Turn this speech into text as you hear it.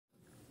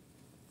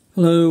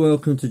Hello,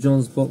 welcome to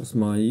John's Box,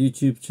 my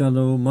YouTube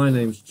channel. My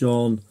name's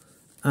John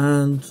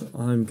and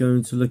I'm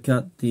going to look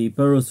at the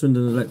Borough of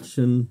Swindon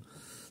election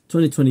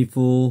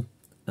 2024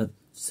 at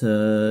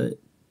the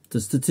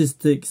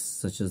statistics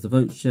such as the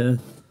vote share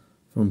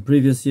from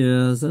previous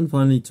years, and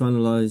finally to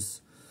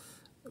analyse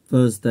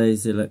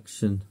Thursday's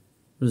election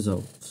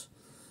result.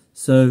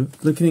 So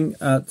looking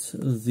at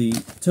the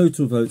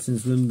total votes in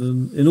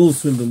Swindon, in all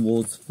Swindon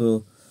wards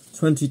for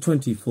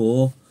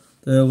 2024,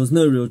 there was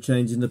no real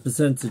change in the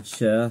percentage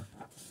share.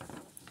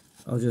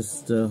 I'll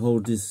just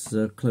hold this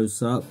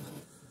close up,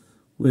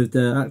 with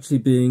there actually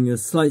being a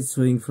slight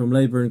swing from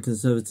Labour and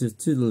Conservative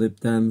to the Lib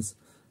Dems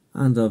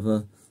and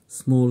other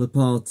smaller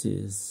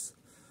parties.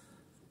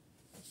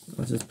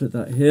 I'll just put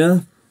that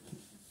here,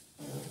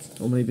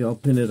 or maybe I'll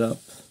pin it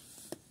up.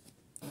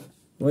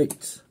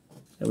 Wait,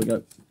 there we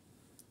go.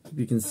 If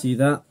you can see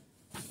that.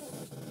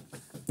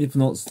 If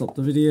not, stop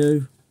the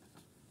video.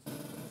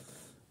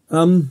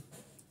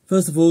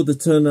 First of all, the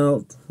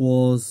turnout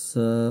was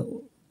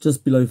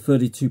just below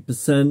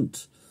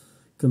 32%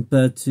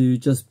 compared to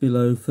just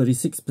below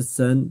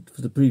 36%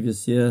 for the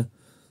previous year.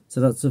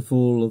 So that's a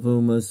fall of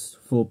almost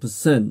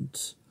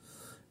 4%.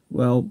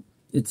 Well,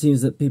 it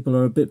seems that people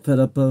are a bit fed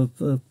up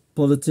of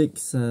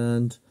politics,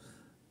 and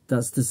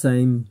that's the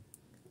same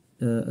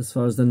as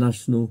far as the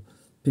national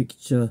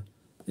picture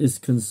is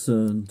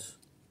concerned.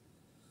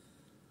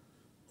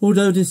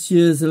 Although this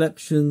year's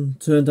election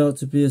turned out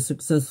to be a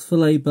success for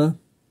Labour,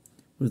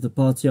 with the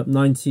party up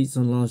 9 seats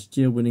on last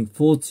year, winning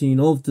 14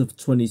 of the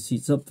 20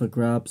 seats up for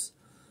grabs,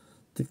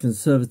 the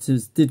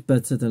Conservatives did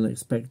better than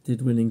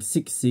expected, winning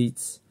 6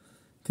 seats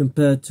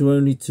compared to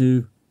only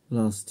 2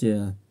 last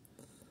year.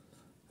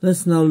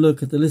 Let's now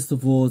look at the list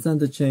of wards and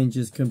the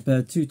changes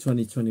compared to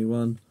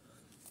 2021,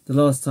 the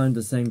last time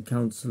the same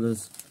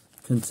councillors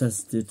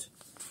contested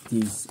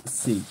these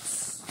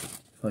seats,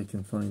 if I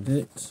can find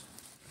it.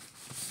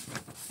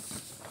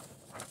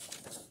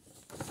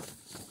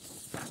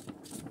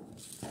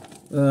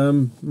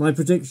 My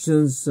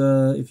predictions,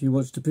 if you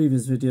watched the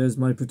previous videos,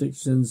 my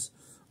predictions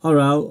are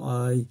out.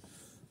 I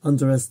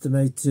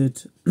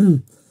underestimated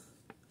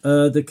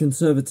the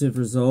Conservative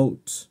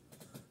result,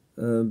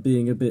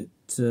 being a bit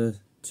too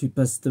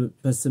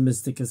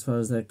pessimistic as far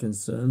as they're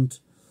concerned.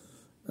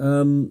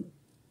 Well,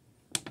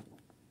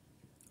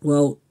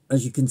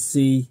 as you can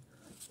see,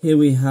 here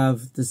we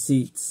have the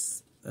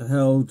seats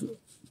held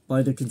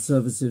by the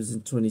Conservatives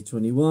in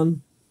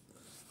 2021,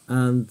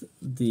 and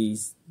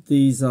these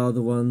are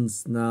the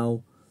ones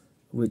now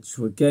which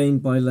were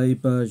gained by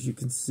Labour, as you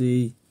can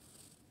see,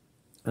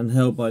 and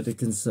held by the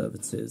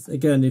Conservatives.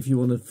 Again, if you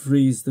want to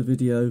freeze the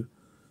video,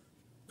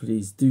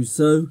 please do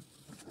so.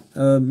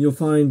 You'll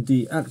find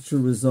the actual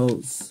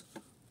results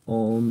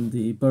on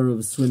the Borough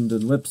of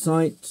Swindon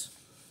website,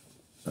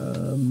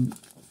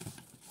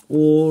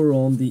 or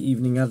on the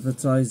Evening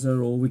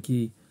Advertiser or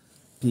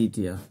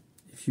Wikipedia,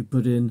 if you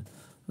put in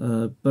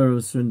Borough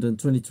of Swindon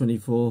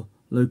 2024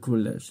 local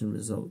election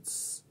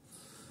results.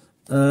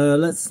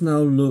 Let's now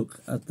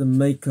look at the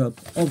makeup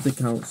of the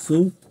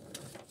council.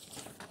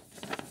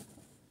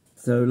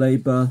 So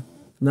Labour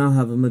now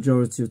have a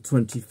majority of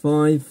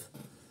 25.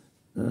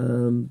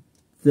 The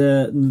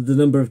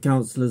number of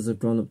councillors have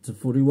gone up to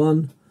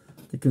 41.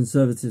 The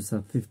Conservatives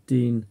have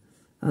 15,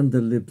 and the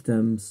Lib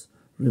Dems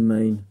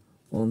remain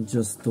on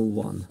just the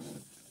 1.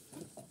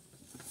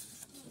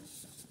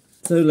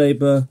 So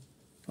Labour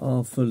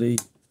are fully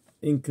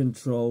in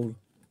control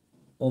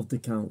of the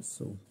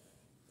council.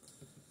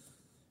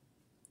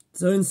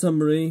 So in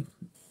summary,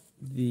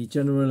 the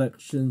general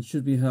election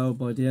should be held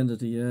by the end of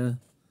the year.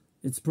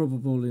 It's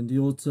probable in the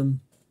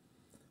autumn.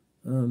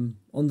 On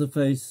the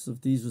face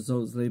of these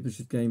results, Labour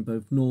should gain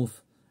both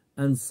North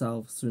and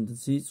South Swindon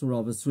seats, or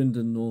rather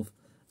Swindon North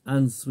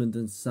and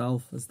Swindon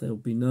South, as they'll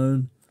be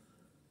known.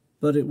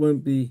 But it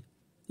won't be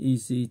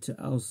easy to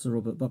oust Sir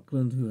Robert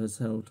Buckland, who has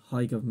held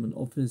high government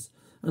office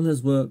and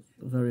has worked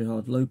very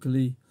hard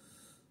locally,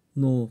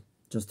 nor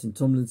Justin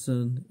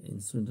Tomlinson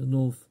in Swindon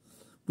North,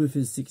 with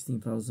his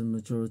 16,000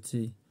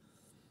 majority.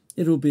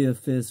 It will be a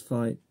fierce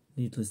fight,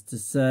 needless to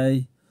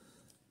say.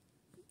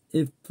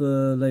 If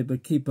Labour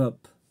keep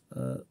up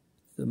the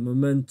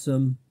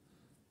momentum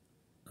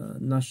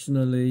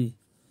nationally,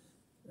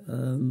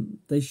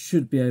 they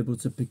should be able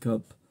to pick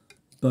up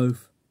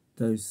both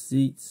those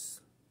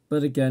seats.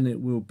 But again,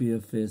 it will be a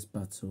fierce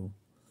battle.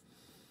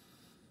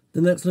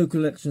 The next local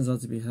elections are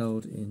to be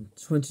held in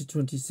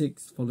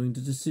 2026, following the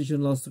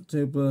decision last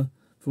October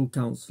for all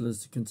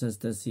councillors to contest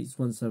their seats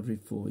once every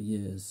 4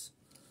 years.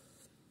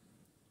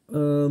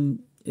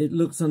 It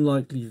looks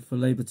unlikely for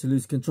Labour to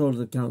lose control of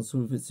the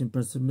council with its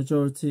impressive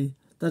majority.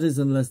 That is,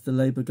 unless the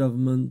Labour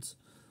government,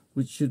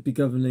 which should be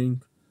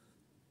governing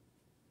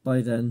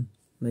by then,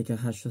 make a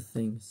hash of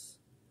things.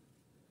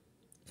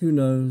 Who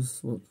knows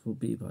what will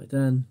be by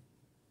then?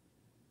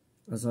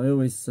 As I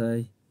always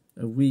say,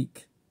 a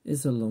week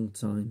is a long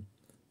time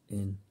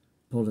in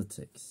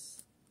politics.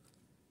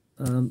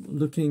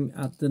 Looking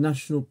at the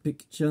national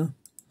picture,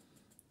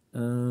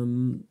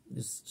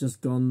 it's just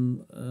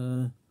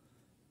gone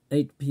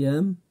 8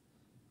 PM.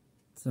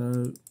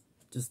 So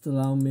just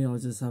allow me, I'll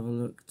just have a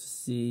look to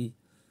see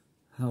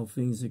how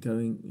things are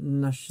going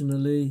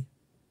nationally.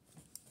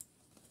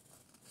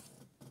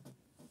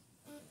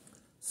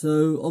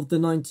 So of the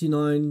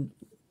 99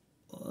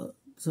 of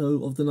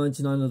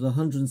the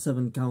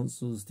 107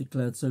 councils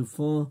declared so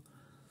far,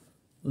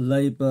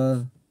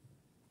 Labour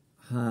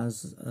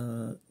has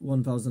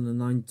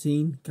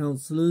 1,019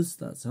 councillors,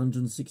 that's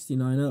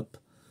 169 up.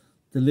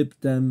 The Lib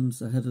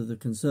Dems ahead of the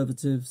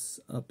Conservatives,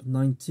 up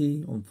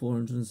 90 on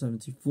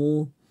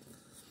 474.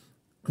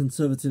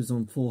 Conservatives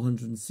on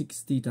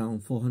 460, down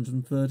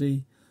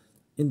 430.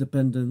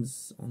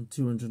 Independents on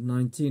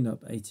 219,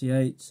 up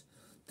 88.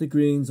 The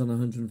Greens on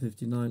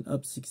 159,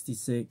 up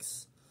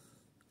 66.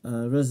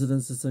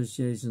 Residents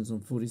Associations on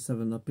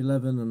 47, up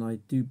 11. And I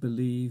do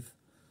believe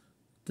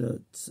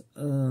that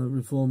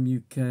Reform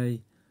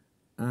UK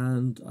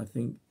and I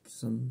think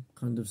some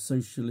kind of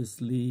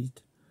socialist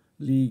league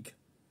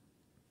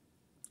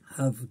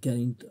have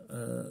gained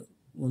 1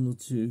 or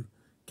 2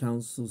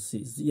 council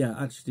seats. Yeah,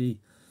 actually,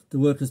 the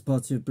Workers'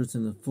 Party of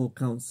Britain have 4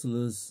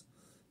 councillors.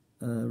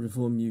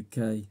 Reform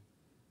UK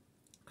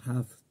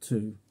have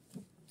 2.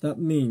 That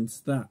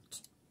means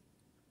that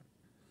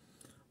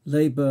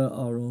Labour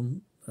are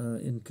on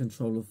in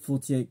control of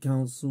 48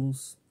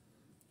 councils.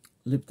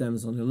 Lib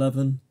Dems on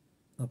 11,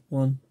 up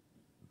 1.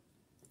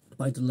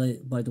 By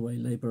the way,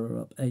 Labour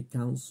are up 8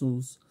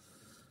 councils.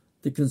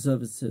 The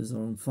Conservatives are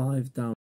on 5, down